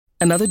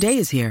Another day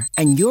is here,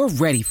 and you're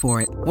ready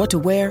for it. What to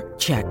wear?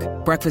 Check.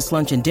 Breakfast,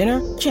 lunch, and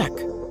dinner? Check.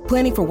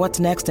 Planning for what's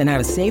next and how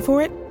to save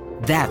for it?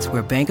 That's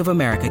where Bank of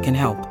America can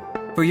help.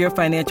 For your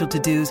financial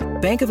to-dos,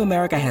 Bank of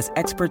America has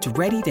experts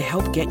ready to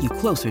help get you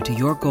closer to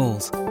your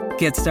goals.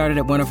 Get started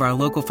at one of our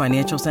local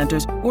financial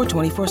centers or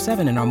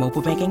 24/7 in our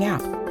mobile banking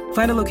app.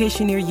 Find a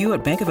location near you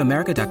at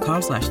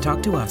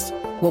bankofamerica.com/talktous.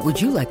 What would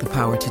you like the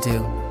power to do?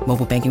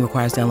 Mobile banking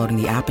requires downloading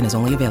the app and is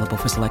only available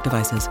for select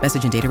devices.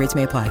 Message and data rates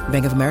may apply.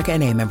 Bank of America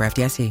N.A., member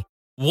FDIC.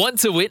 Want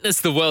to witness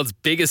the world's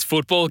biggest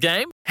football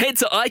game? Head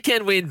to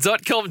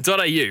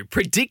iCanWin.com.au,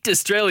 predict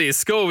Australia's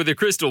score with a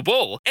crystal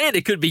ball, and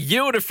it could be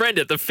you and a friend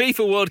at the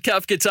FIFA World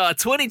Cup Qatar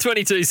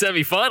 2022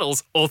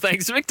 semi-finals, all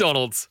thanks to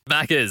McDonald's.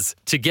 Maccas,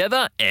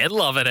 together and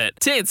loving it.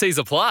 TNCs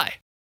apply.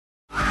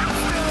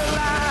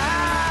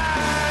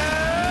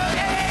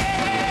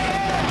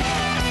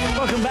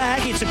 Welcome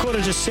back. It's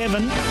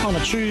 6:45 on a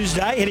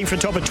Tuesday, heading for a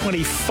top of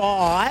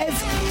 25.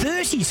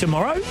 30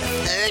 tomorrow.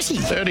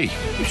 30.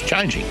 It's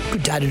changing.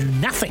 Good day to do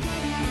nothing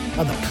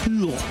by the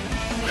pool.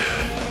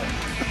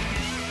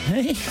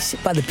 Hey,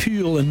 sit by the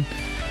pool and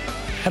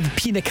have a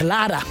pina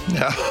colada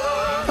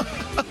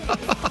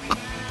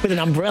with an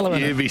umbrella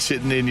in it. You'd be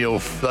sitting in your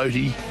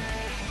floaty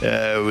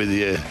with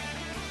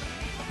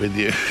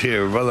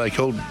your what are they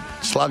called?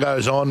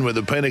 Sluggos on with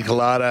a pina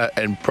colada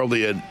and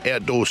probably an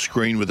outdoor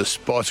screen with a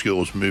Spice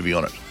Girls movie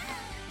on it.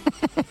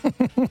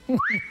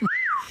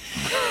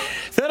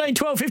 13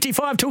 12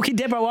 55 Talkie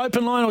Depot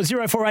open line or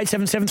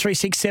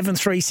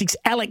 0487736736.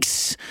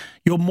 Alex,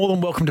 you're more than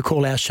welcome to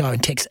call our show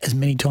and text as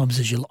many times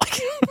as you like.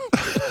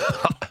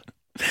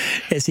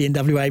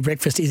 SENWA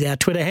Breakfast is our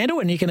Twitter handle,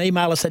 and you can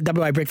email us at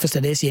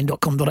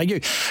wabreakfast@sen.com.au.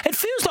 It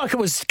feels like it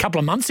was a couple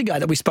of months ago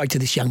that we spoke to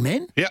this young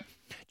man. Yep.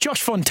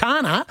 Josh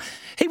Fontana.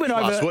 He went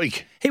over last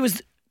week. He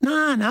was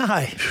no.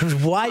 It was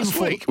way last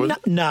before. Week, was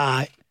it?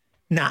 No.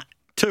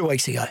 2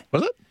 weeks ago.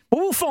 Was it?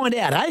 Well, we'll find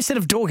out, eh? Instead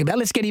of talking about it,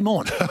 let's get him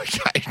on.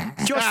 Okay.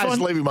 Just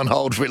leave him on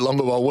hold for a bit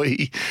longer while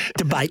we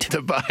debate.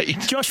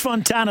 Josh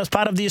Fontana is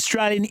part of the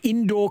Australian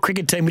indoor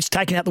cricket team, which is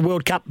taking out the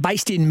World Cup,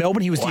 based in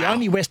Melbourne. He was the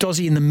only West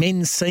Aussie in the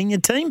men's senior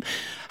team.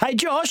 Hey,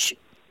 Josh,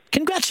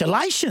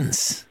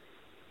 congratulations.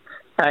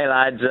 Hey,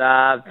 lads.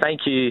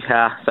 Thank you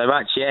so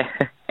much, yeah.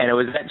 And it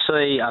was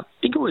actually, I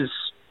think it was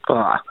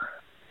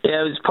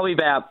probably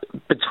about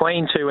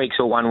between 2 weeks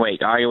or 1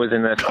 week. It was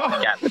in the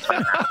gap between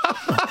that.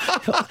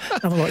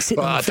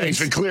 Thanks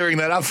for clearing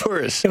that up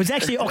for us. It was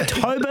actually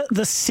October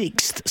the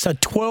 6th, so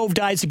 12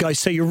 days ago.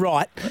 So you're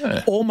right,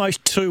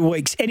 almost 2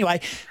 weeks.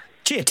 Anyway,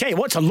 I tell you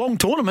what, it's a long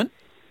tournament.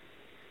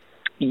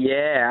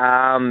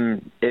 Yeah,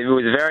 it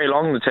was very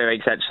long, the 2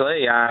 weeks,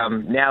 actually. Now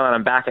that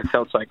I'm back, it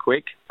felt so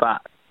quick.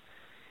 But,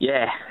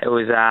 yeah, it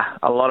was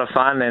a lot of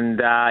fun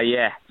and,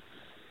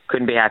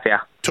 couldn't be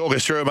happier. Talk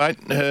us through it, mate.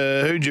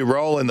 Who'd you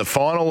roll in the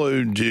final? How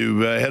did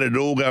it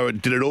all go?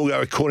 Did it all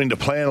go according to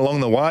plan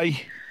along the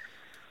way?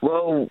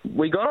 Well,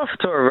 we got off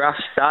to a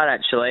rough start,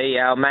 actually.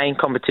 Our main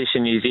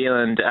competition, New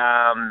Zealand,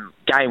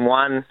 game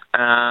one,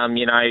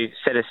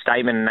 set a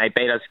statement and they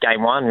beat us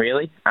game one,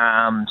 really.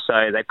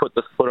 So they put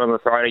the foot on the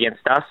throat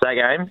against us that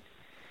game.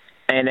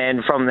 And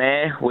then from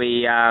there,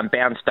 we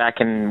bounced back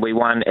and we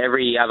won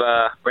every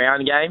other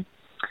round game.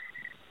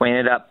 We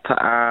ended up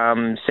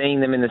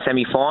seeing them in the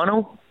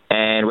semi-final.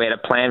 And we had a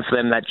plan for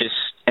them that just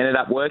ended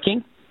up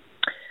working.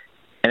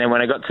 And then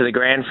when I got to the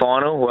grand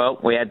final, well,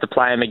 we had to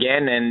play them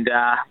again, and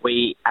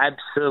we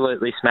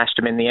absolutely smashed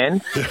them in the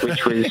end,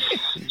 which was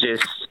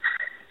just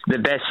the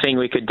best thing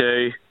we could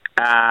do,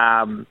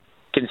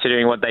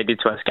 considering what they did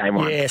to us game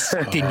one. Yeah,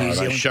 sucked in New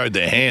Zealand. They showed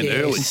their hand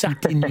early.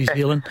 Sucked in New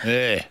Zealand.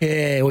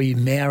 Yeah, all you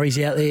Maoris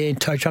out there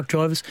and tow truck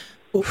drivers.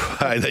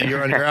 Hey,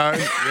 you're on your own.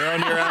 You're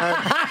on your own.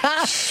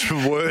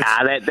 Worse.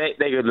 Nah,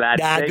 they're good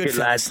lads. They're good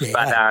lads.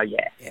 But,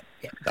 yeah.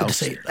 Good to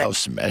see you. They'll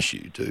smash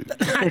you too.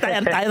 They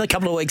had a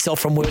couple of weeks off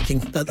from working,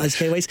 those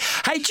Kiwis.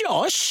 Hey,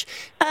 Josh,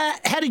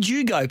 how did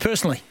you go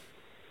personally?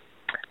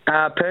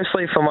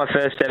 Personally, for my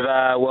first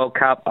ever World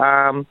Cup,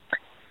 I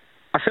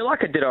feel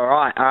like I did all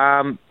right.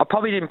 I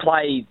probably didn't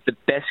play the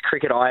best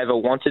cricket I ever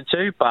wanted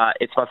to, but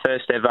it's my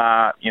first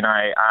ever,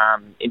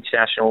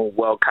 international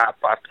World Cup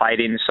I've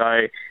played in.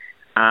 So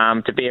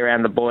to be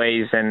around the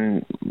boys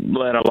and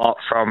learn a lot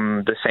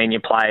from the senior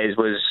players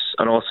was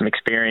an awesome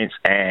experience,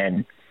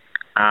 and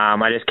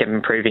I just kept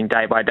improving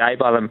day by day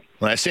by them.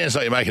 Well, it sounds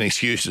like you're making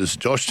excuses.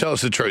 Josh, tell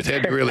us the truth. How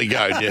did you really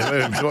go?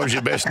 What was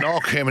your best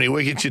knock? How many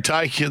wickets you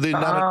take?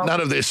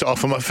 None of this off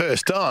for my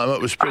first time.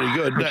 It was pretty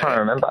good. I'm trying to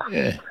remember.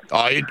 Yeah.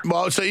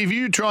 So if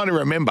you're trying to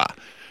remember,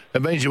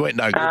 it means you went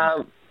no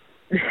good.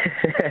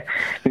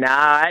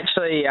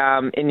 Actually,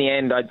 in the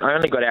end, I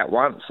only got out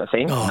once, I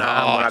think, nice.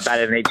 When I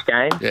batted in each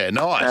game. Yeah,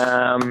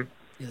 nice.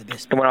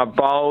 When I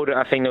bowled,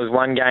 I think there was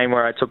one game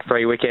where I took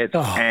 3 wickets,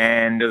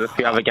 and there was a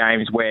few other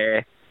games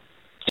where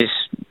I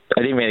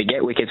didn't really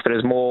get wickets, but it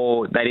was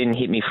more they didn't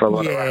hit me for a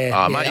lot of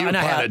runs. Mate, you were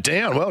playing it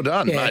down. Well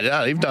done, mate.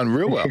 Yeah, you've done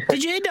real well.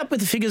 Did you end up with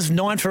the figures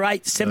 9 for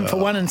 8, 7 for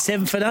 1 and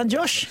 7 for none,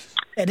 Josh,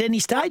 at any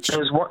stage? It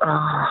was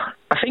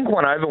I think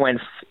one over went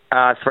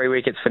 3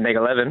 wickets for neg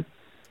 11.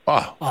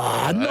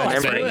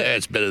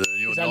 That's better than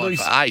your 9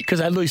 for 8. Because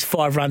they lose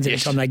 5 runs every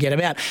time they get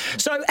them out.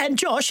 So, and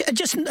Josh,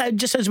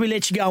 just as we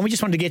let you go, and we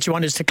just wanted to get you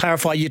on just to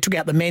clarify, you took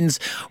out the Men's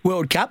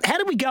World Cup. How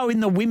did we go in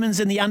the women's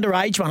and the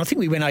underage one? I think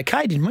we went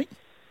okay, didn't we?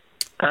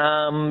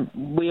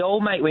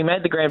 We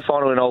made the grand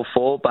final in all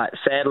 4, but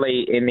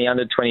sadly in the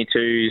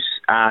under-22s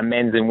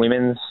men's and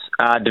women's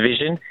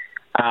division,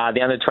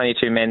 the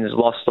under-22 men's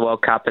lost the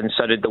World Cup and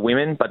so did the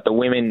women, but the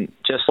women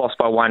just lost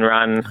by 1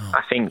 run.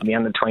 I think the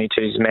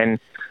under-22s men,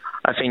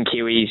 I think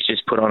Kiwis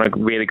just put on a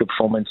really good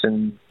performance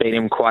and beat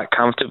him quite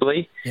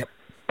comfortably. Yep.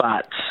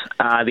 But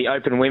the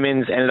Open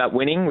women's ended up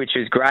winning, which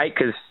was great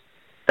because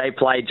they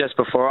played just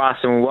before us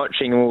and we're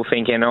watching and we're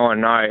thinking, oh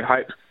no,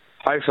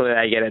 hopefully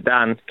they get it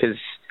done because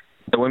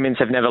the women's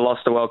have never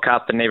lost the World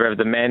Cup and neither have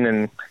the men,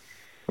 and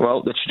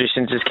well, the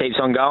tradition just keeps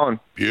on going.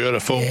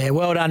 Beautiful. Yeah,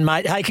 well done,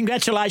 mate. Hey,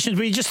 congratulations.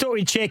 We just thought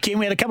we'd check in.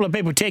 We had a couple of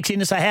people text in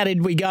to say, how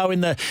did we go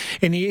in the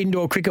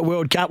Indoor Cricket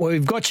World Cup? Well,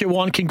 we've got you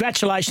on.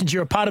 Congratulations.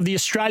 You're a part of the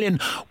Australian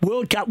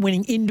World Cup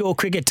winning indoor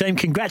cricket team.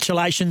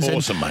 Congratulations.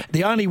 Awesome, mate.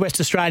 The only West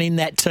Australian in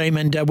that team,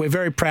 and we're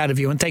very proud of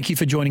you, and thank you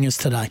for joining us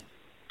today.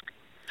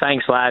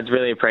 Thanks, lads.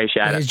 Really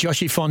appreciate it. There's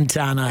Joshy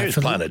Fontana. He was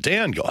playing it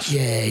down, Goss.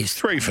 Yeah. He's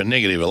 3 for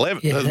 -11,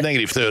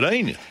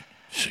 -13.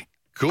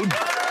 Good.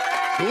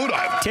 Good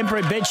over.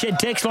 Temporary bedshed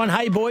text line.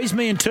 Hey, boys,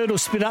 me and Turtle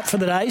split up for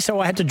the day, so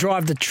I had to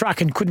drive the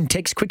truck and couldn't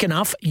text quick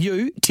enough.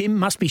 You, Tim,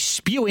 must be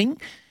spewing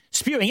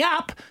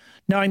up,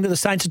 knowing that the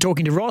Saints are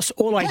talking to Ross.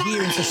 All I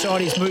hear in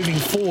society is moving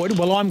forward.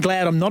 Well, I'm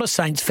glad I'm not a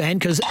Saints fan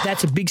because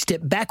that's a big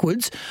step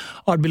backwards.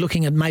 I'd be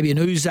looking at maybe an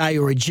Uze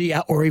or a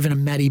Gia or even a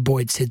Matty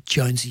Boyd, said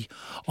Jonesy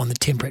on the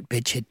temperate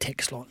bedshed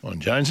text line. On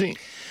Jonesy.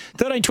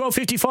 13 12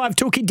 55,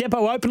 Toolkit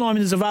Depot open line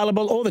is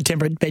available, or the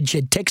temperate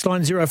bedshed text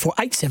line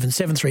 0487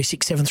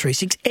 736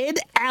 736. Ed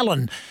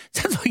Allen,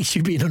 sounds like he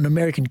should be in an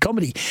American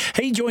comedy.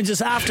 He joins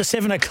us after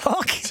 7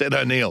 o'clock. Said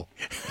O'Neill.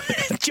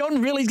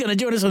 John Riley's going to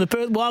join us on the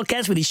Perth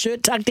Wildcats with his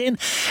shirt tucked in.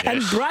 Yes.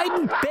 And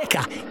Braden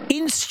Becker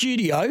in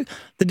studio,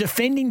 the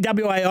defending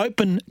WA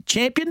Open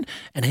champion,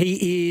 and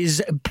he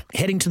is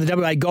heading to the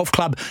WA Golf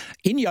Club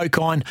in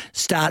Yokine,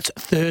 starts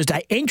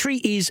Thursday. Entry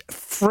is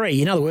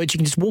free. In other words, you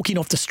can just walk in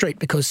off the street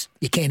because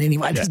you can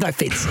anyway. There's no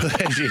fence.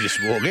 You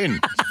just walk in.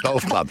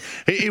 Golf club.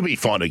 He'll be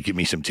fine to give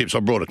me some tips.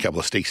 I brought a couple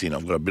of sticks in.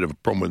 I've got a bit of a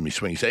problem with my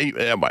swing. So he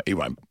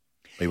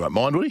won't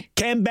mind, will he?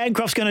 Cam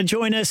Bancroft's going to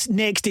join us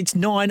next. It's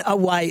 9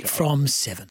 away from 7.